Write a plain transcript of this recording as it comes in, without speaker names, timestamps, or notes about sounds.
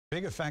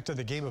Big effect of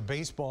the game of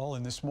baseball,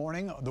 and this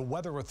morning the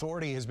Weather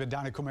Authority has been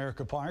down at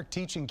Comerica Park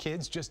teaching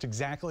kids just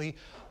exactly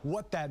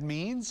what that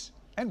means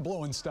and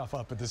blowing stuff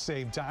up at the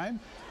same time.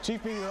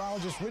 Chief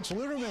Meteorologist Rich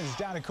Luderman is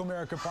down at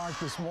Comerica Park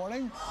this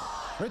morning.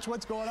 Rich,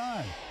 what's going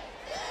on?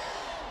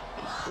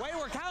 Wait,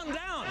 we're counting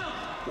down.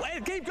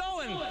 Wait, keep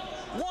going.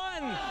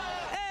 1.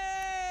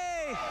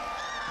 Hey!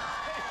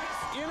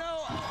 You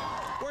know,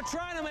 we're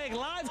trying to make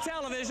live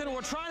television.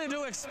 We're trying to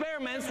do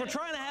experiments. We're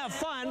trying to have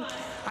fun.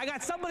 I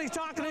got somebody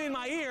talking to me in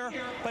my ear,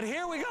 but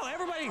here we go.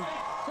 Everybody,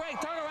 great,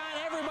 turn around.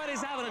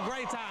 Everybody's having a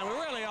great time. We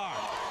really are.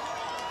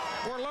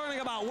 We're learning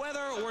about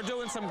weather. We're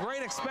doing some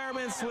great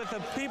experiments with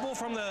the people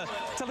from the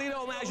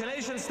Toledo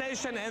Imagination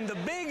Station, and the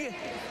big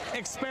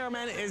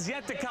experiment is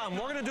yet to come.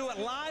 We're going to do it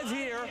live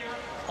here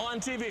on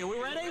TV. Are we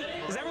ready?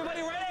 Is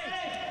everybody ready?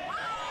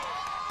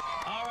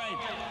 All right.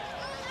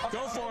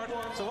 Go for it.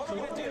 So what we're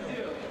going to do,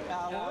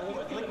 we're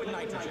working with liquid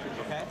nitrogen,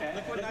 okay?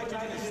 Liquid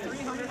nitrogen is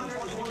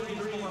 320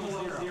 degrees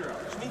below zero,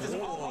 which means it's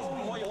always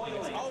boiling.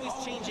 It's always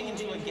changing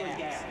into a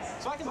gas.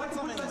 So I can put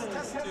something in this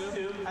test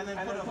tube and then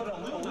put a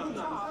balloon on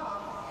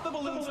top. The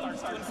balloon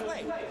starts to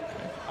inflate.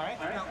 All right?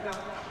 Now,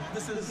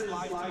 this is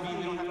live TV.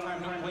 We don't have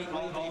time to wait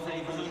all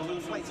day for the balloon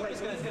to inflate. So I'm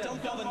just going to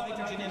dump all the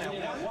nitrogen in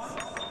at once.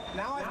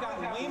 Now I've got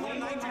way more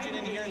nitrogen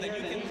in here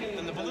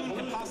than the balloon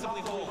can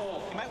possibly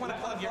hold. You might want to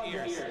plug your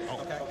ears.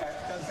 Okay?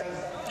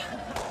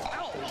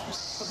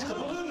 Because the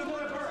balloon is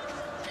going to burst.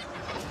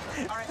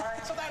 All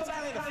right, so that's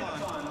kind of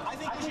fun. I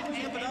think we should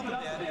amp it up a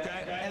bit.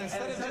 Okay. And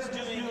instead of just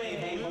doing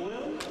a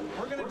balloon,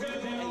 we're going to do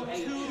a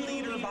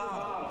 2-liter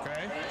bottle.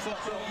 Okay. So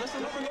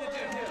listen what we're going to do.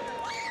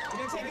 We're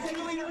going to take a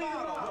 2-liter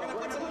bottle. We're going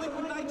to put some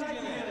liquid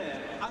nitrogen in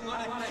it. I'm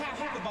going to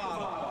cap the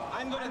bottle.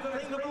 I'm going to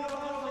bring the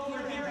bottle over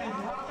here and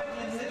drop it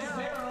in this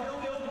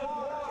barrel-filled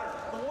water.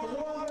 The warm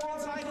water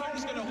inside here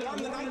is going to warm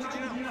the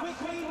nitrogen up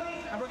quickly,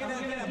 and we're going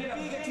to get a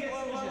big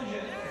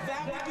explosion.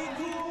 That would be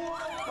cool,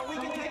 but we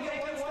can take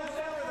it one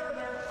step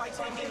further by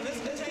taking this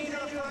container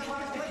of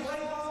plastic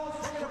balls.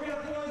 We're going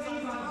to put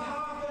these on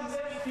top of this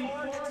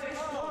before it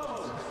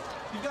explodes.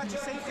 You've got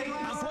your safety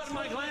glasses. I'm putting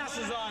my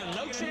glasses on.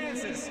 No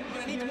chances. You're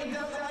going to need to put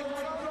down the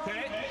microphone.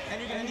 Okay. And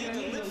you're going to need to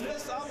lift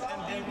this up and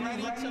be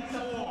ready to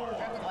pour.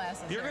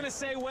 You're going to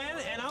say when,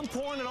 and I'm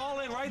pouring it all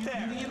in right there.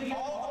 And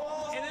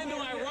then do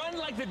I run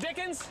like the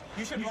Dickens?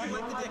 You should run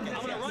like the Dickens.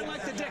 I'm going to run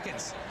like the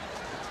Dickens.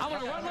 I'm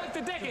going to run like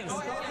the Dickens.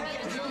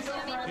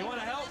 You want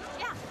to help?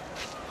 Yeah.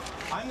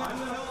 I'm going to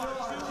fill our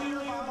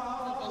 2-liter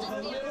bottle with a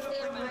little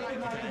bit of liquid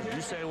nitrogen.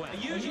 You say when.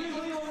 Usually in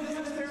this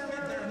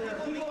experiment, there are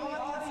people in the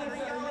audience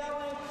that are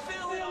yelling,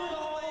 fill it all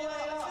the way up,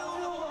 fill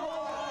the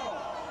whole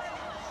bottle.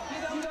 You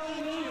don't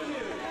need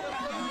to.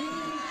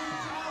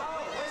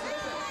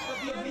 But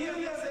the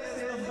beauty of this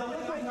is the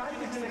liquid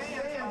nitrogen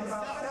expands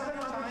about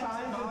 700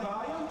 times in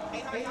volume,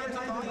 800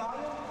 times in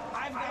volume.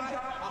 I've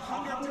got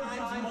 100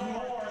 times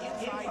more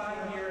inside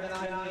here than I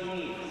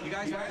need. You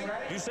guys ready?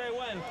 You say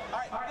when. All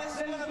right, this is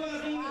going to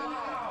be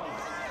loud.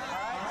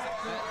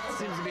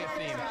 Seems to be a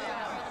theme.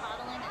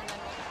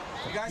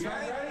 You guys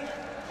ready?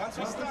 Once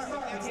we start, we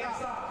can't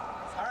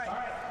stop. All right.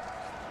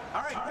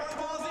 All right, pour the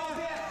balls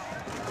in.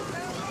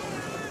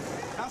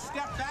 Now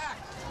step back.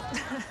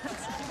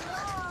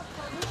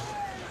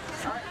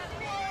 All right.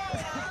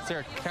 Is there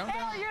a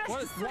countdown?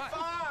 What?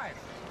 5,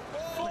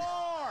 4,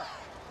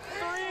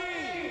 3,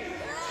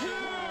 2, 1.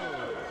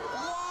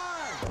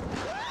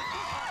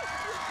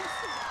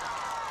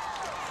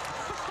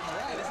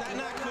 Is that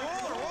not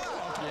cool or what?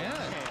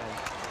 Yeah.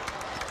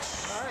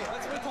 All right,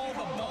 let's recall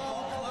the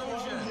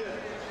Ballplosion.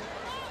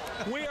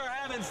 We are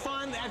having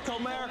fun at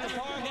Comerica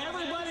Park.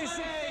 Everybody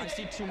say, I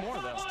see 2 more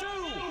though. 2.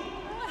 We're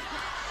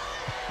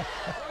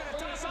going to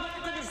toss it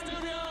back to the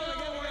studio.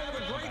 Again, we're going to have a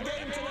great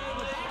game today.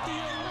 But back to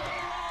you.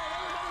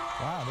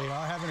 Wow, they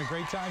are having a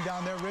great time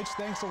down there, Rich.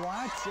 Thanks a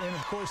lot. And,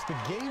 of course, the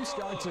game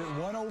starts at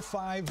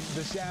 1:05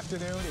 this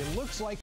afternoon. It looks like